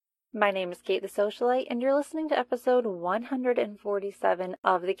My name is Kate the Socialite, and you're listening to episode 147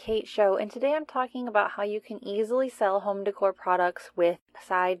 of The Kate Show, and today I'm talking about how you can easily sell home decor products with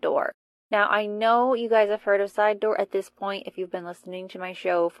Side Door. Now, I know you guys have heard of Side Door at this point if you've been listening to my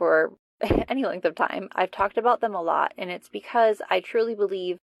show for any length of time. I've talked about them a lot, and it's because I truly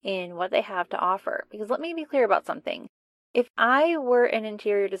believe in what they have to offer. Because let me be clear about something. If I were an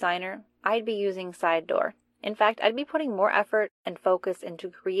interior designer, I'd be using Side Door. In fact, I'd be putting more effort and focus into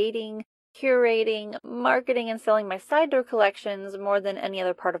creating, curating, marketing, and selling my Side Door collections more than any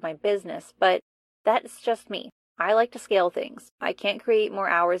other part of my business. But that's just me. I like to scale things. I can't create more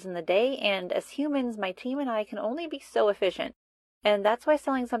hours in the day, and as humans, my team and I can only be so efficient. And that's why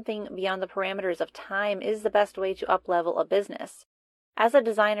selling something beyond the parameters of time is the best way to up-level a business. As a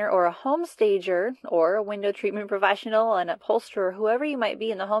designer or a home stager, or a window treatment professional, an upholsterer, whoever you might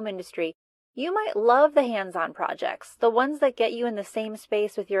be in the home industry, you might love the hands-on projects, the ones that get you in the same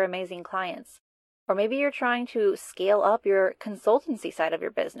space with your amazing clients. Or maybe you're trying to scale up your consultancy side of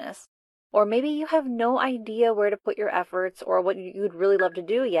your business. Or maybe you have no idea where to put your efforts or what you'd really love to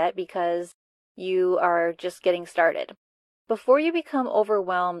do yet because you are just getting started. Before you become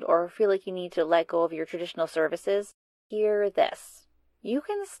overwhelmed or feel like you need to let go of your traditional services, hear this. You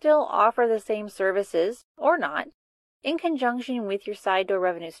can still offer the same services, or not, in conjunction with your Side Door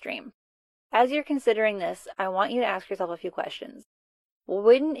revenue stream. As you're considering this, I want you to ask yourself a few questions.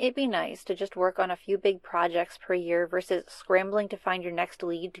 Wouldn't it be nice to just work on a few big projects per year versus scrambling to find your next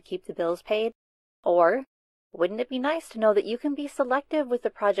lead to keep the bills paid? Or wouldn't it be nice to know that you can be selective with the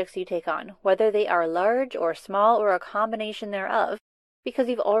projects you take on, whether they are large or small or a combination thereof, because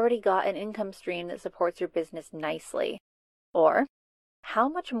you've already got an income stream that supports your business nicely? Or how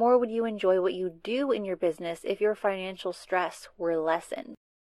much more would you enjoy what you do in your business if your financial stress were lessened?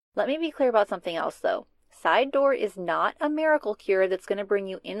 Let me be clear about something else, though. Side Door is not a miracle cure that's going to bring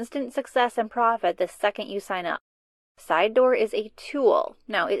you instant success and profit the second you sign up. Side Door is a tool.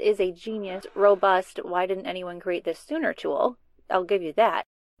 Now, it is a genius, robust, why didn't anyone create this sooner tool? I'll give you that.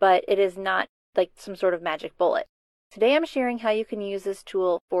 But it is not like some sort of magic bullet. Today I'm sharing how you can use this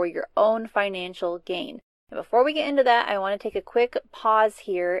tool for your own financial gain. And before we get into that, I want to take a quick pause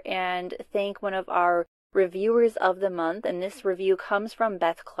here and thank one of our reviewers of the month, and this review comes from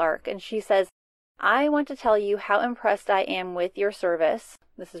Beth Clark, and she says, I want to tell you how impressed I am with your service.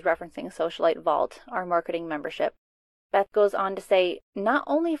 This is referencing Socialite Vault, our marketing membership. Beth goes on to say, not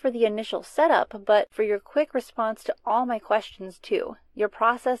only for the initial setup, but for your quick response to all my questions too. Your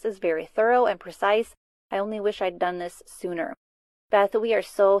process is very thorough and precise. I only wish I'd done this sooner. Beth, we are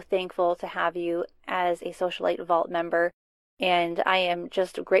so thankful to have you as a Socialite Vault member. And I am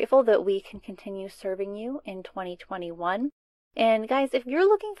just grateful that we can continue serving you in 2021. And guys, if you're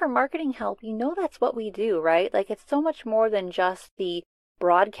looking for marketing help, you know that's what we do, right? Like, it's so much more than just the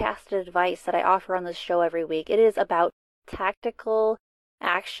broadcasted advice that I offer on this show every week. It is about tactical,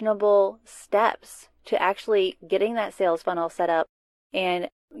 actionable steps to actually getting that sales funnel set up and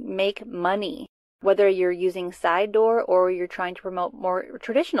make money, whether you're using Side Door or you're trying to promote more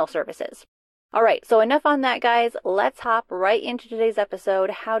traditional services. All right, so enough on that, guys. Let's hop right into today's episode,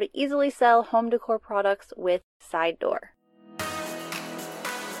 how to easily sell home decor products with Side Door.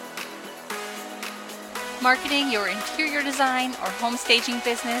 Marketing your interior design or home staging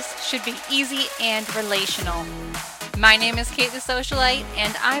business should be easy and relational. My name is Kate the Socialite,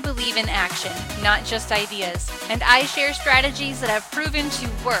 and I believe in action, not just ideas. And I share strategies that have proven to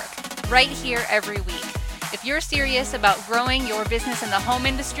work right here every week. If you're serious about growing your business in the home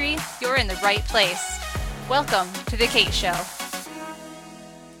industry, you're in the right place. Welcome to The Kate Show.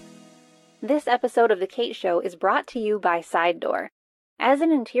 This episode of The Kate Show is brought to you by Side Door. As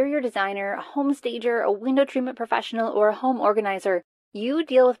an interior designer, a home stager, a window treatment professional, or a home organizer, you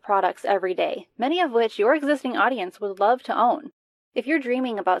deal with products every day, many of which your existing audience would love to own. If you're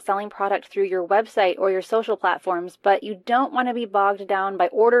dreaming about selling product through your website or your social platforms, but you don't want to be bogged down by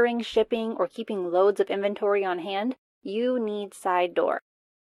ordering, shipping, or keeping loads of inventory on hand, you need Side Door.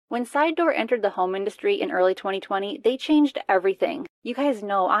 When Side Door entered the home industry in early 2020, they changed everything. You guys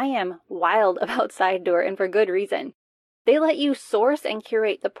know I am wild about Side Door, and for good reason. They let you source and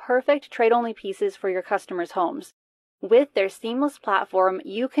curate the perfect trade-only pieces for your customers' homes. With their seamless platform,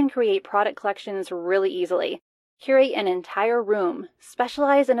 you can create product collections really easily. Curate an entire room,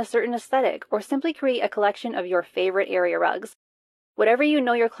 specialize in a certain aesthetic, or simply create a collection of your favorite area rugs. Whatever you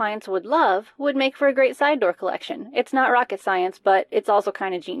know your clients would love would make for a great Side Door collection. It's not rocket science, but it's also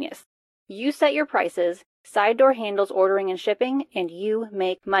kind of genius. You set your prices, Side Door handles ordering and shipping, and you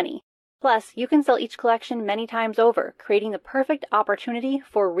make money. Plus, you can sell each collection many times over, creating the perfect opportunity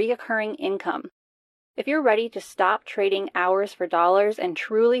for reoccurring income. If you're ready to stop trading hours for dollars and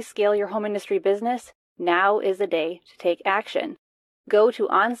truly scale your home industry business, now is the day to take action. Go to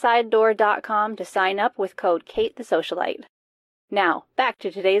onsidedoor.com to sign up with code Kate the Socialite. Now, back to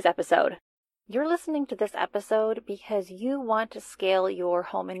today's episode. You're listening to this episode because you want to scale your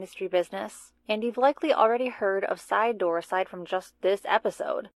home industry business, and you've likely already heard of Side Door aside from just this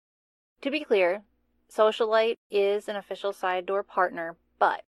episode. To be clear, Socialite is an official Side Door partner,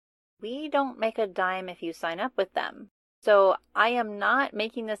 but we don't make a dime if you sign up with them. So I am not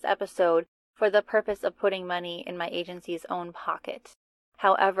making this episode for the purpose of putting money in my agency's own pocket.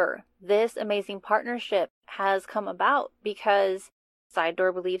 However, this amazing partnership has come about because Side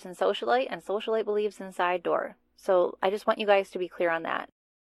Door believes in Socialite and Socialite believes in Side Door. So I just want you guys to be clear on that.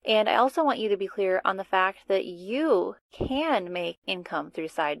 And I also want you to be clear on the fact that you can make income through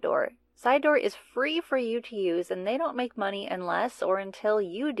Side Door. Side Door is free for you to use, and they don't make money unless or until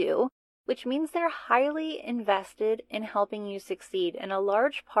you do, which means they're highly invested in helping you succeed. And a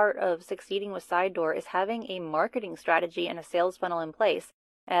large part of succeeding with Side Door is having a marketing strategy and a sales funnel in place.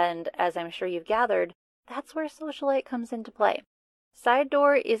 And as I'm sure you've gathered, that's where Socialite comes into play. Side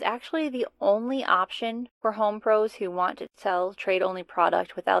Door is actually the only option for home pros who want to sell trade-only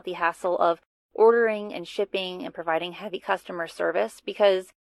product without the hassle of ordering and shipping and providing heavy customer service, because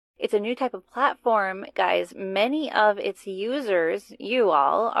it's a new type of platform, guys. Many of its users, you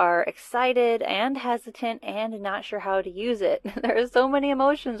all, are excited and hesitant and not sure how to use it. There are so many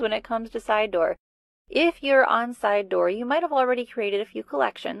emotions when it comes to Side Door. If you're on Side Door, you might have already created a few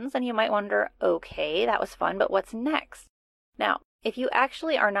collections and you might wonder, okay, that was fun, but what's next? Now, if you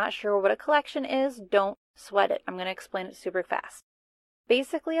actually are not sure what a collection is, don't sweat it. I'm going to explain it super fast.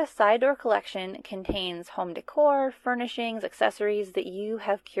 Basically, a Side Door collection contains home decor, furnishings, accessories that you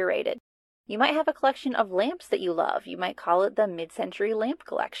have curated. You might have a collection of lamps that you love. You might call it the Mid-Century Lamp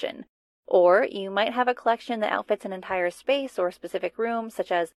Collection. Or you might have a collection that outfits an entire space or a specific room,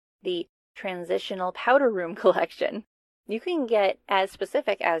 such as the Transitional Powder Room Collection. You can get as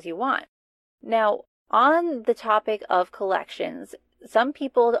specific as you want. Now, on the topic of collections, some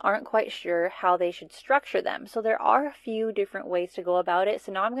people aren't quite sure how they should structure them, so there are a few different ways to go about it.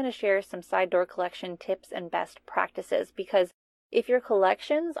 So now I'm going to share some Side Door collection tips and best practices, because if your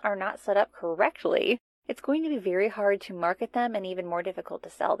collections are not set up correctly, it's going to be very hard to market them and even more difficult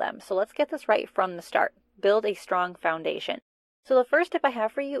to sell them. So let's get this right from the start. Build a strong foundation. So the first tip I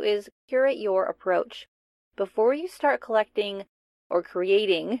have for you is curate your approach. Before you start collecting or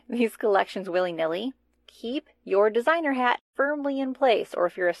creating these collections willy-nilly, keep your designer hat firmly in place. Or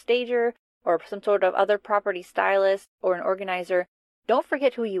if you're a stager or some sort of other property stylist or an organizer, don't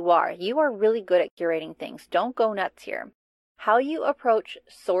forget who you are. You are really good at curating things. Don't go nuts here. How you approach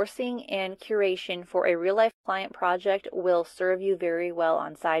sourcing and curation for a real-life client project will serve you very well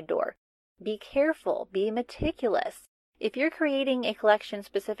on Side Door. Be careful. Be meticulous. If you're creating a collection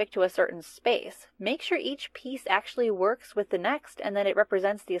specific to a certain space, make sure each piece actually works with the next and that it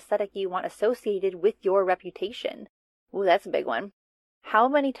represents the aesthetic you want associated with your reputation. Ooh, that's a big one. How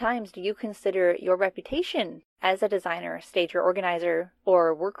many times do you consider your reputation as a designer, stager, organizer,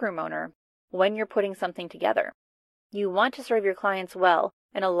 or workroom owner when you're putting something together? You want to serve your clients well,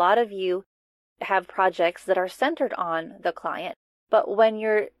 and a lot of you have projects that are centered on the client. But when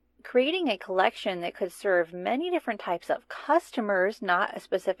you're creating a collection that could serve many different types of customers, not a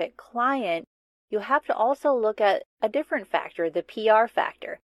specific client, you have to also look at a different factor, the PR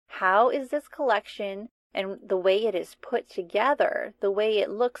factor. How is this collection and the way it is put together, the way it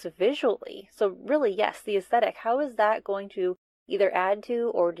looks visually? So really, yes, the aesthetic, how is that going to either add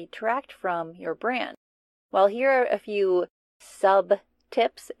to or detract from your brand? Well, here are a few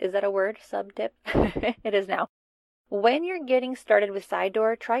sub-tips. Is that a word? Sub-tip? It is now. When you're getting started with Side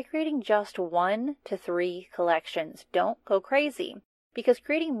Door, try creating just 1 to 3 collections. Don't go crazy, because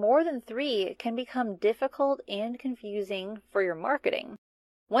creating more than 3 can become difficult and confusing for your marketing.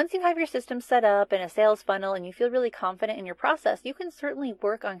 Once you have your system set up and a sales funnel and you feel really confident in your process, you can certainly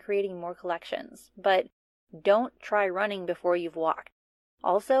work on creating more collections, but don't try running before you've walked.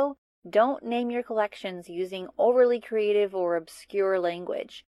 Also, don't name your collections using overly creative or obscure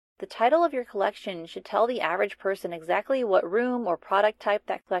language. The title of your collection should tell the average person exactly what room or product type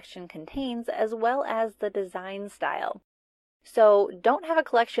that collection contains, as well as the design style. So don't have a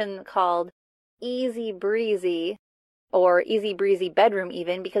collection called Easy Breezy or Easy Breezy Bedroom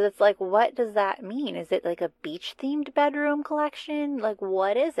even, because it's like, what does that mean? Is it like a beach-themed bedroom collection? Like,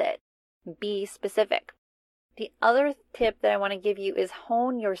 what is it? Be specific. The other tip that I want to give you is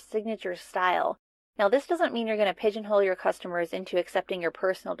hone your signature style. Now, this doesn't mean you're going to pigeonhole your customers into accepting your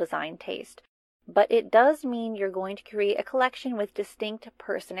personal design taste, but it does mean you're going to create a collection with distinct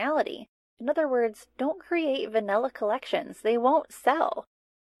personality. In other words, don't create vanilla collections. They won't sell.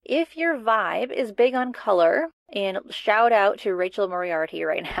 If your vibe is big on color, and shout out to Rachel Moriarty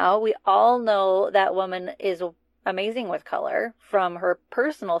right now, we all know that woman is amazing with color, from her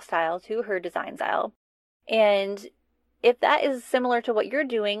personal style to her design style. And if that is similar to what you're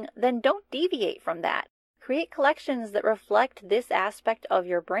doing, then don't deviate from that. Create collections that reflect this aspect of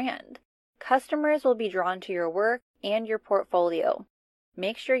your brand. Customers will be drawn to your work and your portfolio.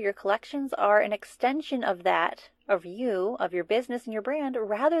 Make sure your collections are an extension of that, of you, of your business and your brand,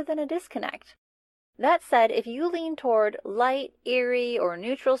 rather than a disconnect. That said, if you lean toward light, airy, or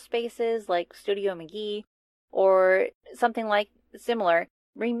neutral spaces like Studio McGee or something like similar,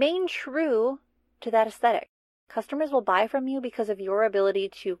 remain true to that aesthetic. Customers will buy from you because of your ability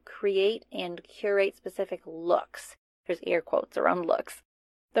to create and curate specific looks. There's air quotes around looks.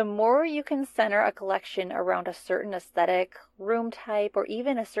 The more you can center a collection around a certain aesthetic, room type, or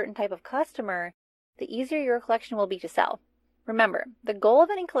even a certain type of customer, the easier your collection will be to sell. Remember, the goal of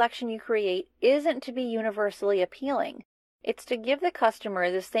any collection you create isn't to be universally appealing. It's to give the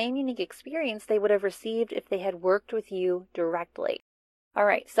customer the same unique experience they would have received if they had worked with you directly. All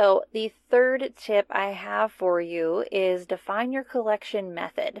right, so the third tip I have for you is define your collection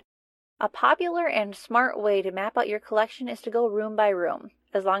method. A popular and smart way to map out your collection is to go room by room,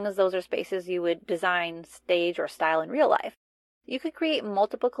 as long as those are spaces you would design, stage, or style in real life. You could create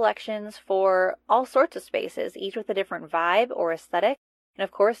multiple collections for all sorts of spaces, each with a different vibe or aesthetic, and of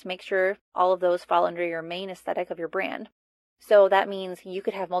course, make sure all of those fall under your main aesthetic of your brand. So that means you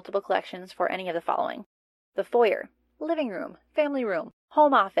could have multiple collections for any of the following: the foyer, living room, family room,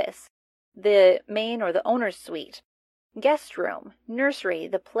 home office, the main or the owner's suite, guest room, nursery,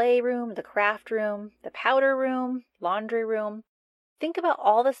 the playroom, the craft room, the powder room, laundry room. Think about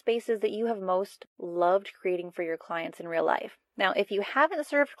all the spaces that you have most loved creating for your clients in real life. Now, if you haven't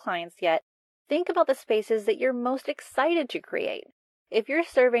served clients yet, think about the spaces that you're most excited to create. If you're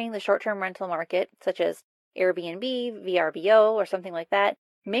serving the short-term rental market, such as Airbnb, VRBO, or something like that,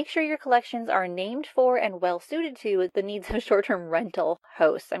 make sure your collections are named for and well suited to the needs of short-term rental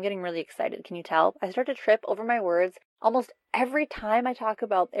hosts. I'm getting really excited. Can you tell? I start to trip over my words almost every time I talk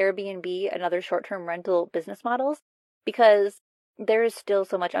about Airbnb and other short-term rental business models, because there is still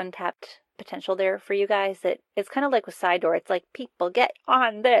so much untapped potential there for you guys that it's kind of like with Side Door. It's like, people, get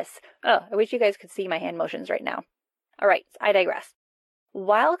on this. Oh, I wish you guys could see my hand motions right now. All right, I digress.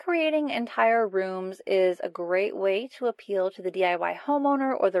 While creating entire rooms is a great way to appeal to the DIY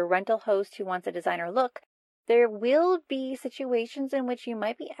homeowner or the rental host who wants a designer look, there will be situations in which you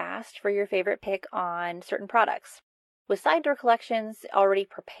might be asked for your favorite pick on certain products. With side door collections already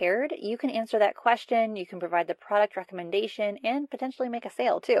prepared, you can answer that question, you can provide the product recommendation, and potentially make a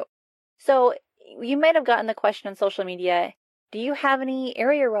sale too. So you might have gotten the question on social media, do you have any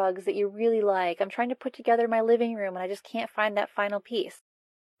area rugs that you really like? I'm trying to put together my living room and I just can't find that final piece.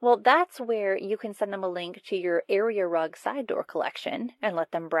 Well, that's where you can send them a link to your area rug side door collection and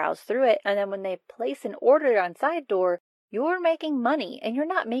let them browse through it. And then when they place an order on side door, you're making money, and you're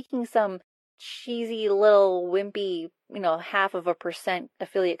not making some cheesy little wimpy, 0.5%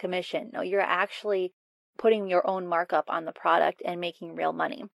 affiliate commission. No, you're actually putting your own markup on the product and making real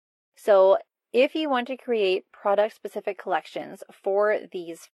money. So if you want to create product-specific collections for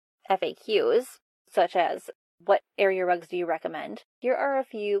these FAQs, such as what area rugs do you recommend, here are a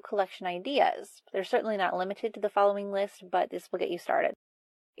few collection ideas. They're certainly not limited to the following list, but this will get you started.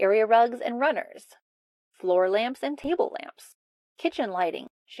 Area rugs and runners, floor lamps and table lamps, kitchen lighting,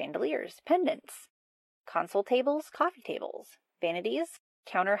 chandeliers, pendants, console tables, coffee tables, vanities,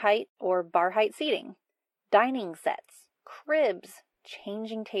 counter height or bar height seating, dining sets, cribs,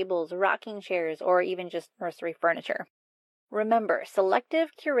 changing tables, rocking chairs, or even just nursery furniture. Remember, selective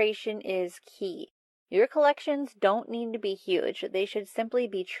curation is key. Your collections don't need to be huge. They should simply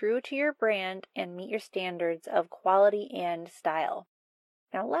be true to your brand and meet your standards of quality and style.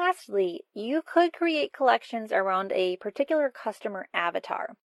 Now, lastly, you could create collections around a particular customer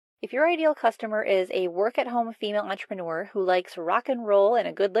avatar. If your ideal customer is a work-at-home female entrepreneur who likes rock and roll and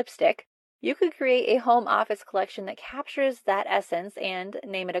a good lipstick, you could create a home office collection that captures that essence and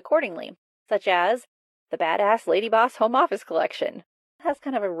name it accordingly, such as the Badass Lady Boss Home Office Collection. It has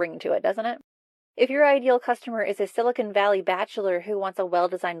kind of a ring to it, doesn't it? If your ideal customer is a Silicon Valley bachelor who wants a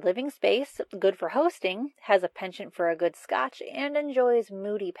well-designed living space, good for hosting, has a penchant for a good scotch, and enjoys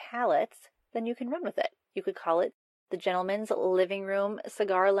moody palettes, then you can run with it. You could call it the Gentleman's Living Room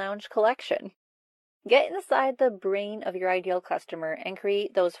Cigar Lounge Collection. Get inside the brain of your ideal customer and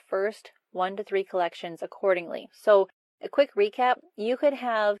create those first 1 to 3 collections accordingly. So, a quick recap, you could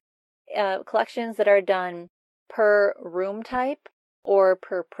have collections that are done per room type, or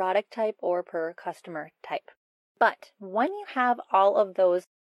per product type or per customer type. But when you have all of those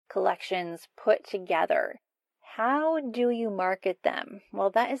collections put together, how do you market them? Well,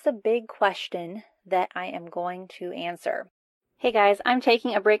 that is a big question that I am going to answer. Hey guys, I'm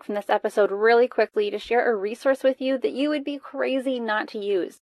taking a break from this episode really quickly to share a resource with you that you would be crazy not to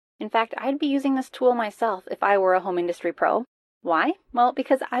use. In fact, I'd be using this tool myself if I were a home industry pro. Why? Well,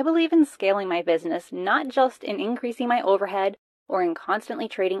 because I believe in scaling my business, not just in increasing my overhead or in constantly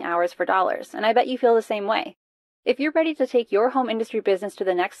trading hours for dollars, and I bet you feel the same way. If you're ready to take your home industry business to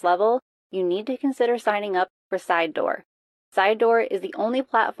the next level, you need to consider signing up for Side Door. Side Door is the only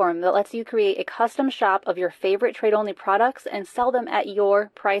platform that lets you create a custom shop of your favorite trade-only products and sell them at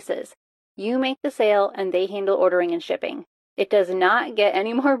your prices. You make the sale and they handle ordering and shipping. It does not get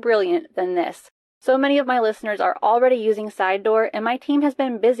any more brilliant than this. So many of my listeners are already using Side Door, and my team has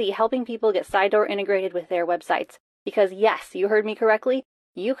been busy helping people get Side Door integrated with their websites. Because yes, you heard me correctly,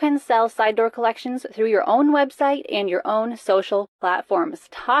 you can sell Side Door collections through your own website and your own social platforms.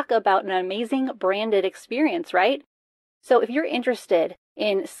 Talk about an amazing branded experience, right? So if you're interested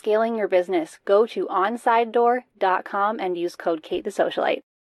in scaling your business, go to onsidedoor.com and use code Kate the Socialite.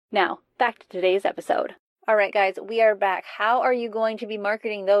 Now, back to today's episode. All right, guys, we are back. How are you going to be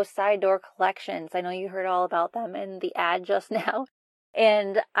marketing those Side Door collections? I know you heard all about them in the ad just now,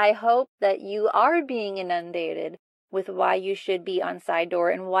 and I hope that you are being inundated with why you should be on Side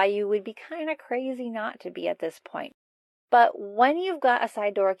Door and why you would be kind of crazy not to be at this point. But when you've got a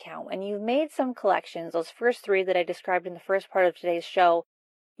Side Door account and you've made some collections, those first 3 that I described in the first part of today's show,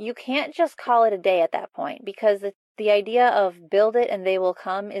 you can't just call it a day at that point, because the idea of build it and they will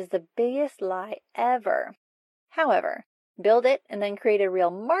come is the biggest lie ever. However, build it and then create a real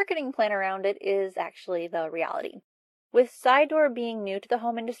marketing plan around it is actually the reality. With Side Door being new to the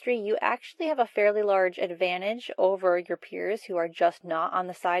home industry, you actually have a fairly large advantage over your peers who are just not on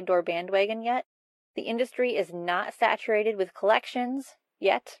the Side Door bandwagon yet. The industry is not saturated with collections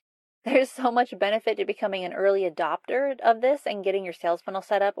yet. There's so much benefit to becoming an early adopter of this and getting your sales funnel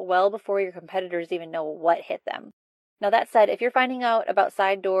set up well before your competitors even know what hit them. Now that said, if you're finding out about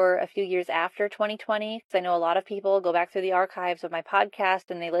Side Door a few years after 2020, because I know a lot of people go back through the archives of my podcast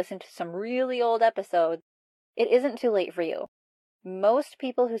and they listen to some really old episodes, it isn't too late for you. Most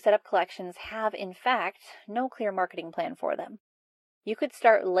people who set up collections have, in fact, no clear marketing plan for them. You could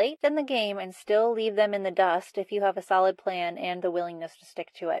start late in the game and still leave them in the dust if you have a solid plan and the willingness to stick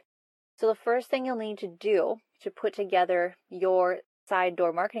to it. So the first thing you'll need to do to put together your Side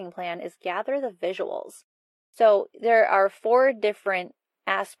Door marketing plan is gather the visuals. So there are 4 different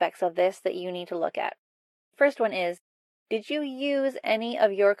aspects of this that you need to look at. First one is, did you use any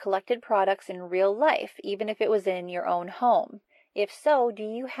of your collected products in real life, even if it was in your own home? If so, do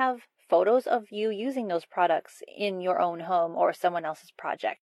you have photos of you using those products in your own home or someone else's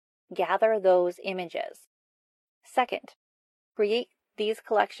project? Gather those images. Second, create these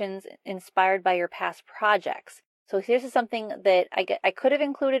collections inspired by your past projects. So this is something that I could have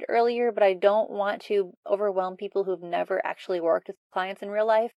included earlier, but I don't want to overwhelm people who've never actually worked with clients in real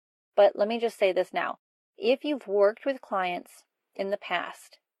life. But let me just say this now. If you've worked with clients in the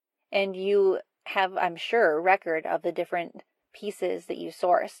past and you have, I'm sure, record of the different pieces that you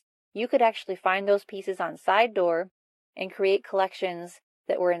source, you could actually find those pieces on Side Door and create collections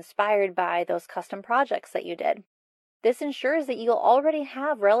that were inspired by those custom projects that you did. This ensures that you'll already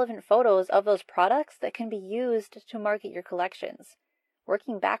have relevant photos of those products that can be used to market your collections.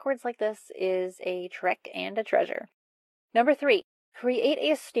 Working backwards like this is a trick and a treasure. Number 3, create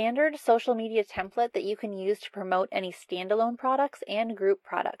a standard social media template that you can use to promote any standalone products and group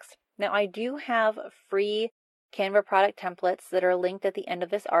products. Now, I do have free Canva product templates that are linked at the end of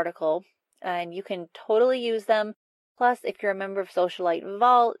this article, and you can totally use them. Plus, if you're a member of Socialite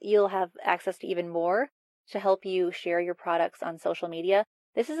Vault, you'll have access to even more to help you share your products on social media.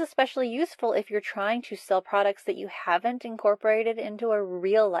 This is especially useful if you're trying to sell products that you haven't incorporated into a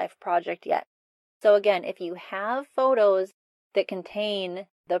real life project yet. So again, if you have photos that contain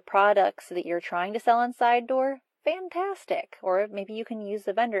the products that you're trying to sell on Side Door, fantastic. Or maybe you can use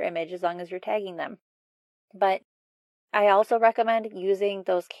the vendor image as long as you're tagging them. But I also recommend using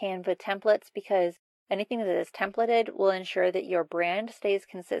those Canva templates because anything that is templated will ensure that your brand stays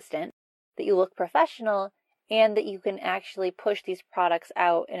consistent, that you look professional, and that you can actually push these products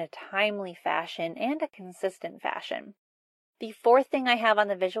out in a timely fashion and a consistent fashion. The 4th thing I have on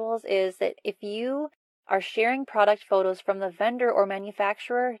the visuals is that if you are sharing product photos from the vendor or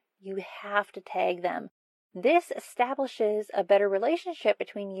manufacturer, you have to tag them. This establishes a better relationship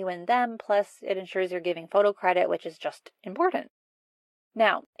between you and them, plus it ensures you're giving photo credit, which is just important.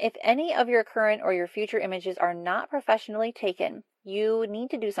 Now, if any of your current or your future images are not professionally taken, you need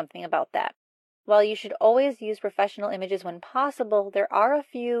to do something about that. While you should always use professional images when possible, there are a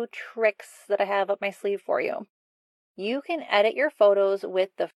few tricks that I have up my sleeve for you. You can edit your photos with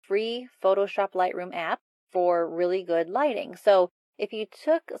the free Photoshop Lightroom app for really good lighting. So if you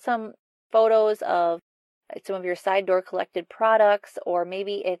took some photos of some of your side door collected products, or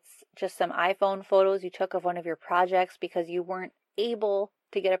maybe it's just some iPhone photos you took of one of your projects because you weren't able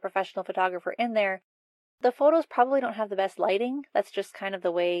to get a professional photographer in there, the photos probably don't have the best lighting. That's just kind of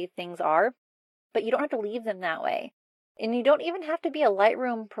the way things are. But you don't have to leave them that way. And you don't even have to be a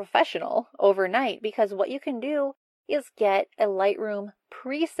Lightroom professional overnight, because what you can do is get a Lightroom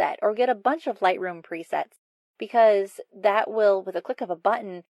preset or get a bunch of Lightroom presets, because that will, with a click of a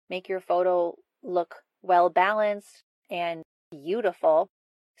button, make your photo look well balanced and beautiful.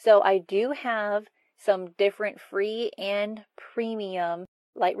 So I do have some different free and premium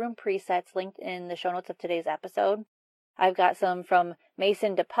Lightroom presets linked in the show notes of today's episode. I've got some from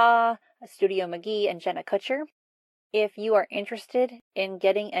Mason DePaul, Studio McGee, and Jenna Kutcher. If you are interested in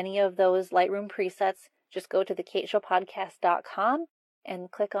getting any of those Lightroom presets, just go to thekateshowpodcast.com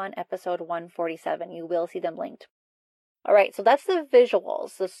and click on episode 147. You will see them linked. All right, so that's the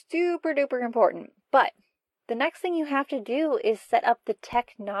visuals, so super duper important. But the next thing you have to do is set up the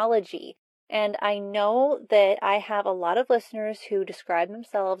technology. And I know that I have a lot of listeners who describe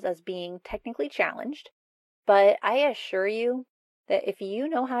themselves as being technically challenged. But I assure you that if you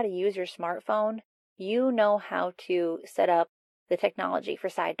know how to use your smartphone, you know how to set up the technology for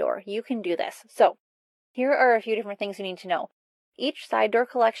side door. You can do this. So here are a few different things you need to know. Each side door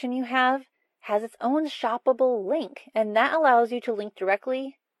collection you have has its own shoppable link, and that allows you to link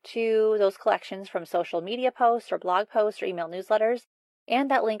directly to those collections from social media posts or blog posts or email newsletters.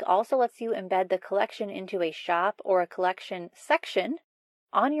 And that link also lets you embed the collection into a shop or a collection section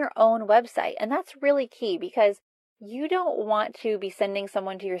on your own website. And that's really key, because you don't want to be sending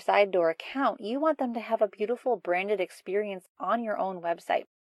someone to your side door account. You want them to have a beautiful branded experience on your own website,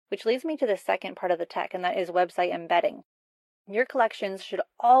 which leads me to the second part of the tech, and that is website embedding. Your collections should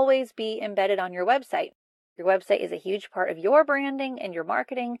always be embedded on your website. Your website is a huge part of your branding and your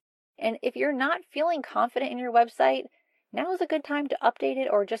marketing. And if you're not feeling confident in your website, now is a good time to update it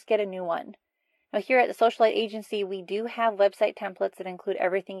or just get a new one. Now, here at the Socialite Agency, we do have website templates that include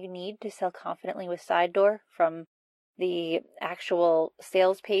everything you need to sell confidently with side door, from the actual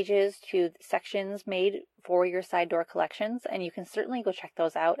sales pages to sections made for your side door collections. And you can certainly go check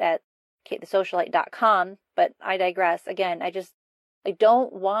those out at katethesocialite.com. But I digress. Again, I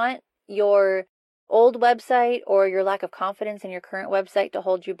don't want your old website or your lack of confidence in your current website to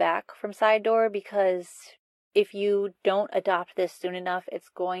hold you back from side door, because if you don't adopt this soon enough, it's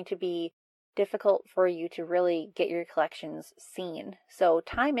going to be difficult for you to really get your collections seen. So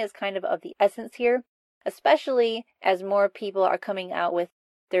time is kind of the essence here, especially as more people are coming out with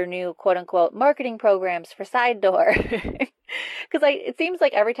their new quote-unquote marketing programs for side door. Because it seems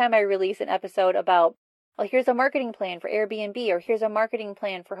like every time I release an episode about, well, here's a marketing plan for Airbnb, or here's a marketing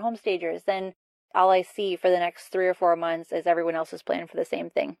plan for homestagers, then all I see for the next 3 or 4 months is everyone else's plan for the same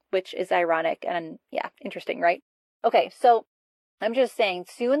thing, which is ironic and, yeah, interesting, right? Okay, so I'm just saying,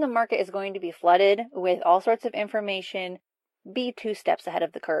 soon the market is going to be flooded with all sorts of information. Be 2 steps ahead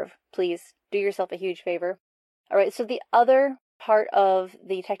of the curve. Please do yourself a huge favor. All right, so the other part of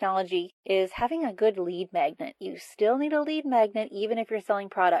the technology is having a good lead magnet. You still need a lead magnet even if you're selling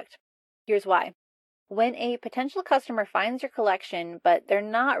product. Here's why. When a potential customer finds your collection, but they're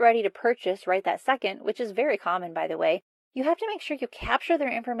not ready to purchase right that second, which is very common, by the way, you have to make sure you capture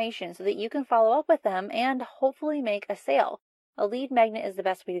their information so that you can follow up with them and hopefully make a sale. A lead magnet is the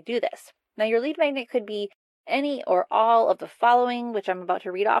best way to do this. Now, your lead magnet could be any or all of the following, which I'm about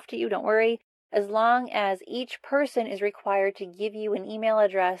to read off to you, don't worry, as long as each person is required to give you an email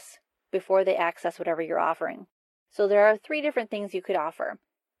address before they access whatever you're offering. So there are 3 different things you could offer.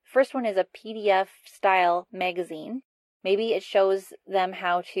 First one is a PDF style magazine. Maybe it shows them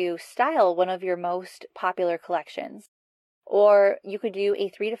how to style one of your most popular collections. Or you could do a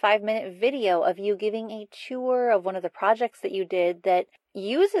 3 to 5 minute video of you giving a tour of one of the projects that you did that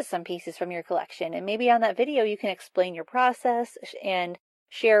uses some pieces from your collection. And maybe on that video, you can explain your process and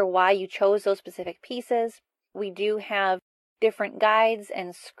share why you chose those specific pieces. We do have different guides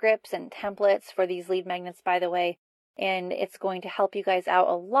and scripts and templates for these lead magnets, by the way. And it's going to help you guys out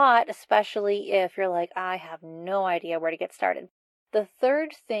a lot, especially if you're like, I have no idea where to get started. The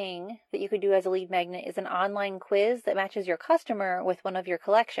third thing that you could do as a lead magnet is an online quiz that matches your customer with one of your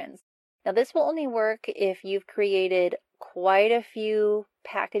collections. Now, this will only work if you've created quite a few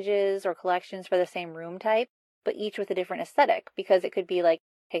packages or collections for the same room type, but each with a different aesthetic, because it could be like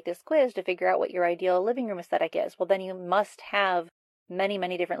take this quiz to figure out what your ideal living room aesthetic is. Well, then you must have many,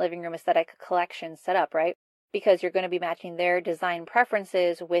 many different living room aesthetic collections set up, right? Because you're going to be matching their design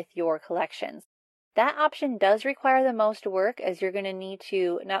preferences with your collections. That option does require the most work, as you're going to need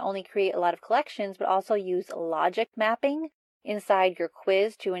to not only create a lot of collections, but also use logic mapping inside your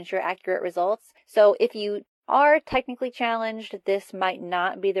quiz to ensure accurate results. So if you are technically challenged, this might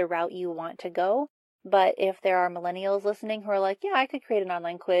not be the route you want to go. But if there are millennials listening who are like, yeah, I could create an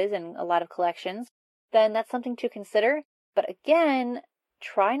online quiz and a lot of collections, then that's something to consider. But again,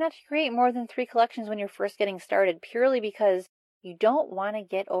 try not to create more than 3 collections when you're first getting started, purely because you don't want to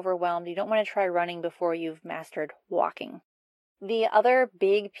get overwhelmed. You don't want to try running before you've mastered walking. The other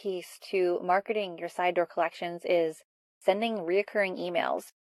big piece to marketing your side door collections is sending reoccurring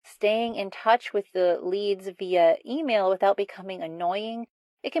emails. Staying in touch with the leads via email without becoming annoying.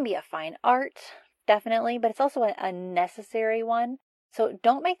 It can be a fine art, definitely, but it's also a necessary one. So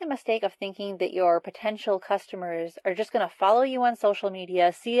don't make the mistake of thinking that your potential customers are just going to follow you on social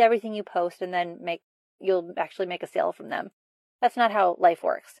media, see everything you post, and then you'll actually make a sale from them. That's not how life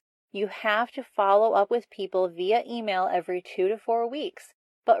works. You have to follow up with people via email every 2 to 4 weeks.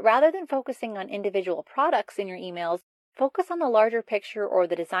 But rather than focusing on individual products in your emails, focus on the larger picture or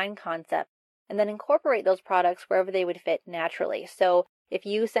the design concept, and then incorporate those products wherever they would fit naturally. So if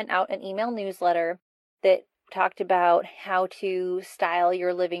you sent out an email newsletter that talked about how to style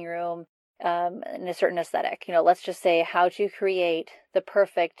your living room in a certain aesthetic, let's just say how to create the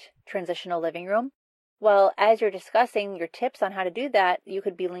perfect transitional living room. Well, as you're discussing your tips on how to do that, you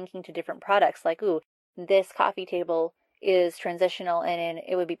could be linking to different products like, this coffee table is transitional and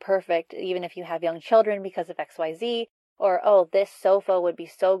it would be perfect even if you have young children because of XYZ, or, this sofa would be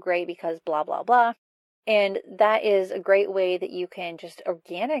so great because blah, blah, blah. And that is a great way that you can just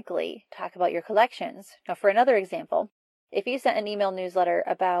organically talk about your collections. Now, for another example, if you sent an email newsletter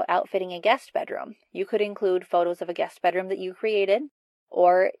about outfitting a guest bedroom, you could include photos of a guest bedroom that you created,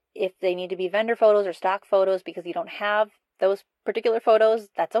 or if they need to be vendor photos or stock photos because you don't have those particular photos,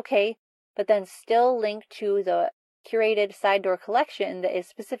 that's okay. But then still link to the curated side door collection that is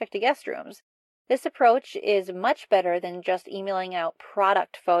specific to guest rooms. This approach is much better than just emailing out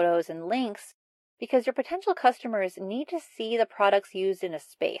product photos and links, because your potential customers need to see the products used in a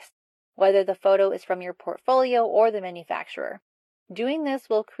space, whether the photo is from your portfolio or the manufacturer. Doing this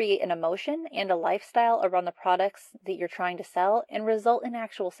will create an emotion and a lifestyle around the products that you're trying to sell and result in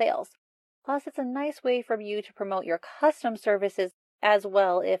actual sales. Plus, it's a nice way for you to promote your custom services as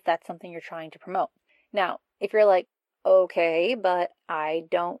well if that's something you're trying to promote. Now, if you're like, okay, but I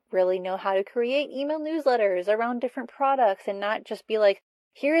don't really know how to create email newsletters around different products and not just be like,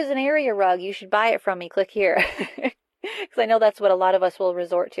 here's an area rug, you should buy it from me, click here. Because I know that's what a lot of us will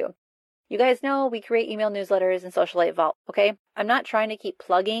resort to. You guys know we create email newsletters in Socialite Vault, okay? I'm not trying to keep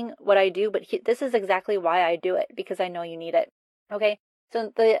plugging what I do, but this is exactly why I do it, because I know you need it, okay?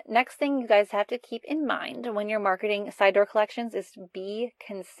 So the next thing you guys have to keep in mind when you're marketing side door collections is to be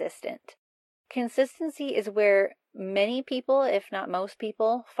consistent. Consistency is where many people, if not most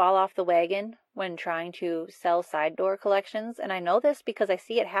people, fall off the wagon when trying to sell side door collections. And I know this because I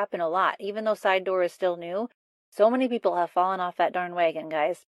see it happen a lot. Even though side door is still new, so many people have fallen off that darn wagon,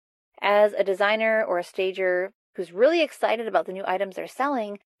 guys. As a designer or a stager who's really excited about the new items they're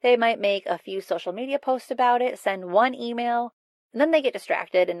selling, they might make a few social media posts about it, send one email, and then they get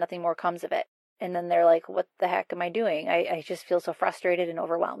distracted and nothing more comes of it. And then they're like, what the heck am I doing? I just feel so frustrated and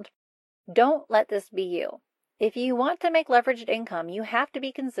overwhelmed. Don't let this be you. If you want to make leveraged income, you have to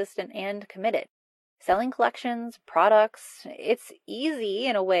be consistent and committed. Selling collections, products, it's easy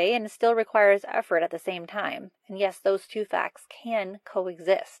in a way and it still requires effort at the same time. And yes, those two facts can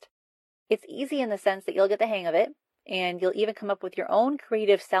coexist. It's easy in the sense that you'll get the hang of it, and you'll even come up with your own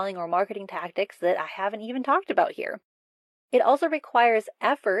creative selling or marketing tactics that I haven't even talked about here. It also requires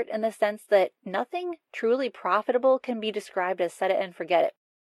effort in the sense that nothing truly profitable can be described as set it and forget it.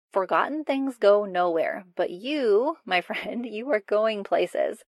 Forgotten things go nowhere, but you, my friend, you are going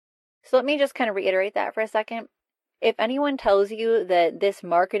places. So let me just kind of reiterate that for a second. If anyone tells you that this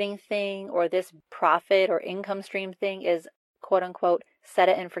marketing thing or this profit or income stream thing is quote unquote set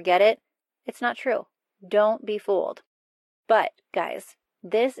it and forget it, it's not true. Don't be fooled. But guys,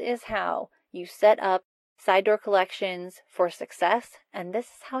 this is how you set up side door collections for success, and this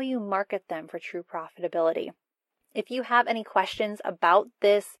is how you market them for true profitability. If you have any questions about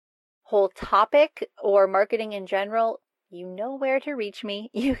this whole topic or marketing in general, you know where to reach me.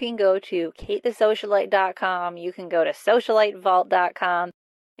 You can go to katethesocialite.com. You can go to socialitevault.com.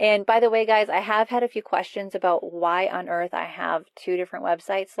 And by the way, guys, I have had a few questions about why on earth I have 2 different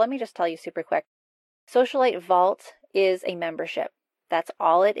websites. Let me just tell you super quick. Socialite Vault is a membership. That's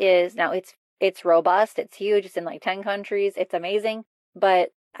all it is. Now it's robust, it's huge, it's in like 10 countries, it's amazing, but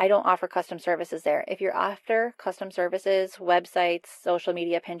I don't offer custom services there. If you're after custom services, websites, social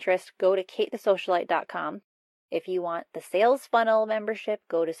media, Pinterest, go to katethesocialite.com. If you want the sales funnel membership,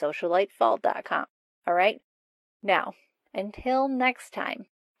 go to socialitevault.com. All right? Now, until next time,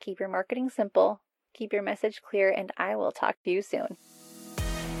 keep your marketing simple, keep your message clear, and I will talk to you soon.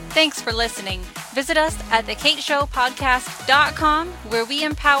 Thanks for listening. Visit us at thekateshowpodcast.com, where we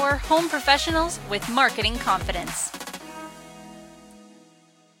empower home professionals with marketing confidence.